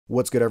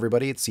What's good,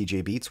 everybody? It's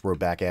CJ Beatz. We're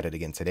back at it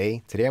again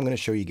today. Today I'm going to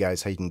show you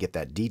guys how you can get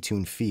that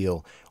Detune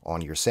feel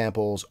on your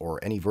samples or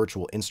any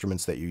virtual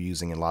instruments that you're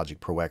using in Logic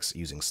Pro X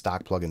using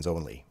stock plugins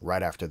only,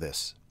 right after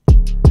this.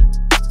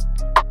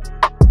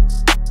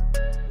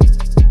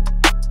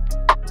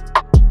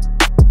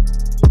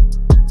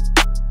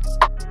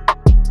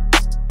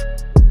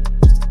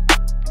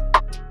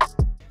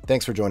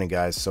 Thanks for joining,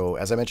 guys. So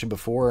as I mentioned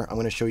before, I'm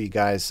going to show you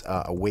guys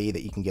a way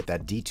that you can get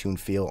that Detune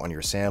feel on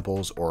your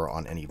samples or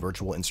on any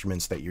virtual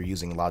instruments that you're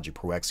using Logic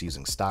Pro X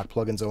using stock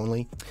plugins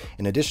only.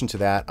 In addition to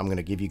that, I'm going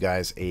to give you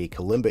guys a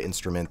kalimba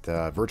instrument,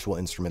 virtual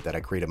instrument that I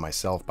created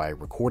myself by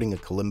recording a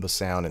kalimba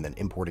sound and then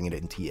importing it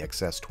into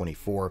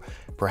XS24.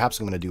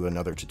 Perhaps I'm going to do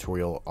another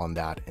tutorial on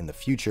that in the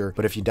future.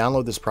 But if you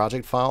download this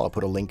project file, I'll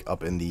put a link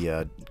up in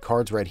the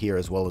cards right here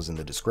as well as in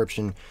the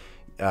description.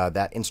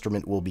 That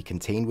instrument will be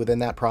contained within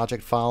that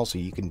project file, so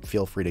you can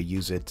feel free to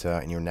use it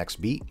in your next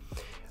beat.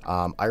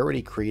 I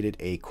already created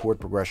a chord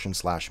progression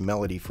 /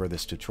 melody for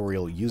this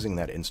tutorial using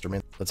that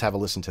instrument. Let's have a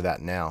listen to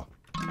that now.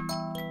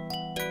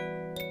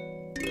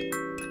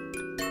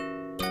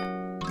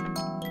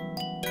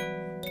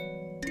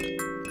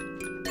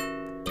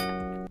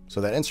 So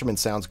that instrument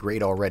sounds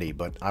great already,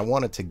 but I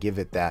wanted to give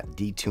it that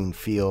Detune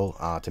feel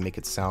to make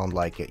it sound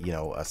like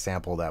a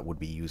sample that would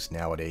be used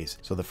nowadays.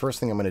 So the first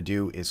thing I'm going to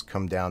do is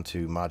come down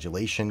to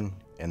modulation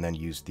and then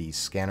use the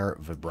scanner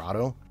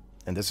vibrato.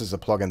 And this is a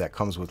plugin that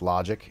comes with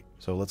Logic.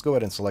 So let's go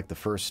ahead and select the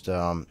first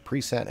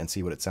preset and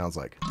see what it sounds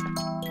like.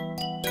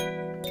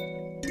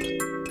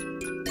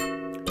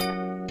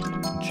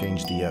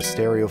 Change the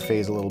stereo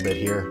phase a little bit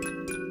here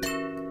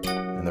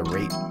and the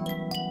rate.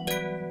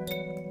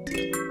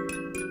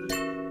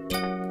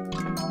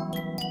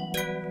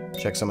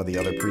 Check some of the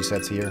other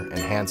presets here.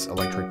 Enhance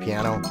electric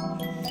piano.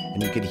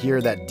 And you can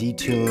hear that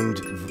detuned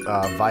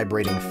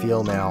vibrating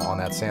feel now on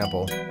that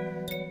sample.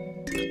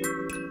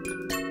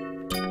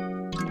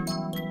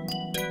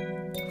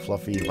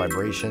 Fluffy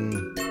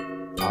vibration,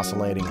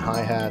 oscillating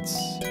hi-hats,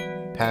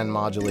 pan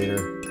modulator,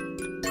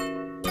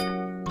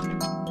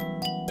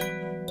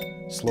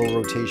 slow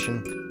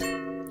rotation,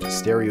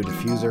 stereo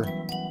diffuser,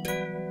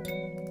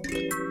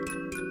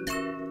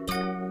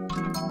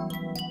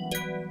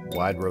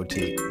 wide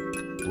rotate,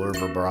 blur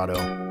vibrato.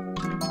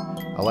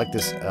 I like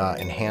this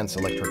enhanced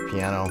electric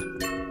piano.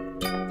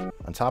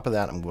 On top of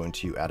that, I'm going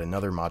to add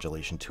another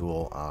modulation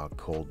tool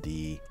called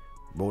the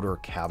rotor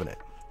cabinet.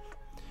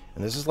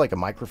 And this is like a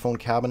microphone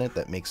cabinet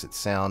that makes it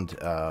sound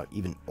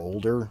even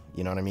older.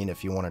 You know what I mean?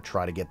 If you want to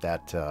try to get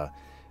that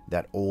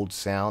that old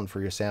sound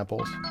for your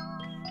samples.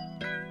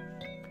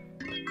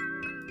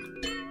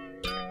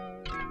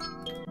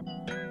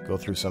 Go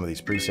through some of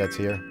these presets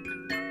here.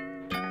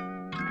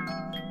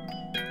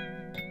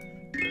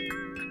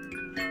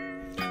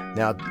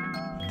 Now,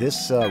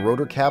 this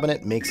rotor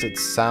cabinet makes it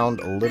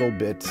sound a little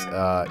bit,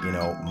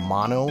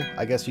 mono,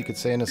 I guess you could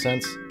say in a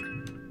sense.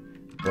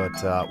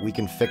 But we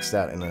can fix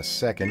that in a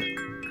second.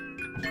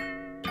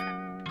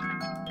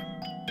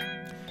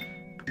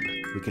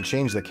 We can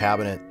change the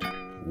cabinet,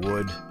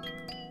 wood,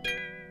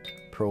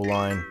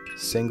 Proline,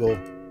 single,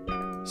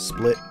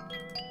 split,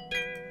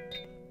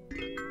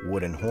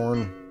 wood and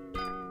horn,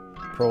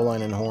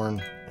 Proline and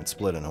horn, and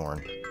split and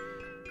horn.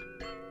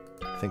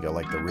 I think I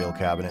like the real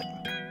cabinet.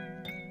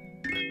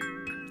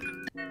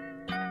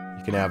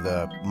 You can have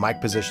the mic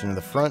position in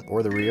the front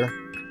or the rear.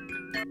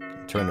 You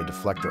can turn the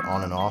deflector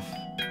on and off.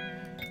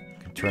 You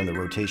can turn the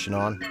rotation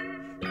on.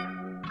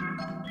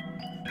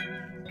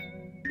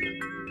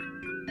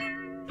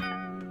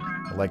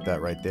 I like that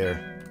right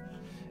there.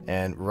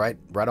 And right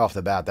off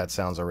the bat, that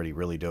sounds already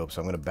really dope. So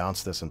I'm going to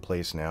bounce this in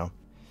place now.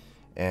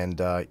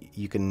 And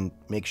you can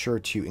make sure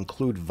to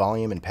include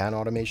volume and pan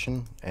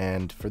automation.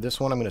 And for this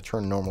one, I'm going to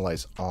turn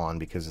normalize on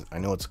because I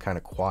know it's kind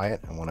of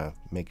quiet. I want to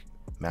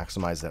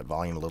maximize that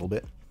volume a little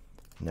bit.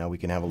 Now we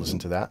can have a listen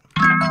to that.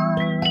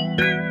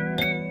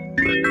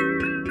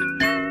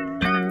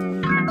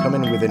 Come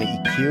in with an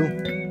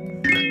EQ.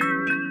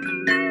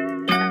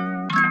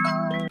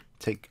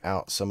 Take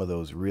out some of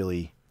those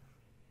really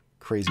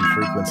crazy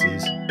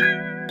frequencies.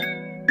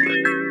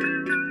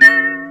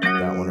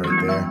 That one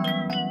right there.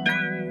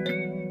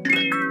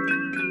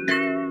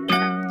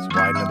 Let's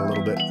widen it a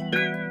little bit.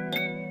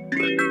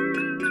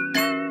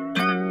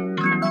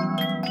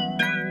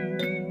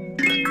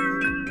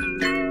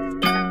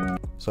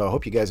 So I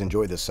hope you guys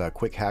enjoyed this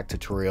quick hack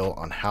tutorial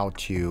on how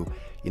to,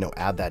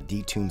 add that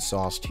Detune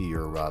sauce to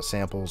your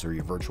samples or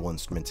your virtual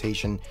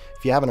instrumentation.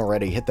 If you haven't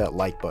already, hit that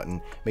like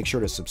button. Make sure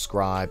to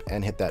subscribe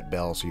and hit that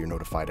bell so you're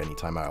notified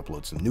anytime I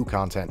upload some new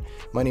content.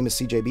 My name is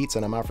CJ Beatz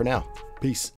and I'm out for now. Peace.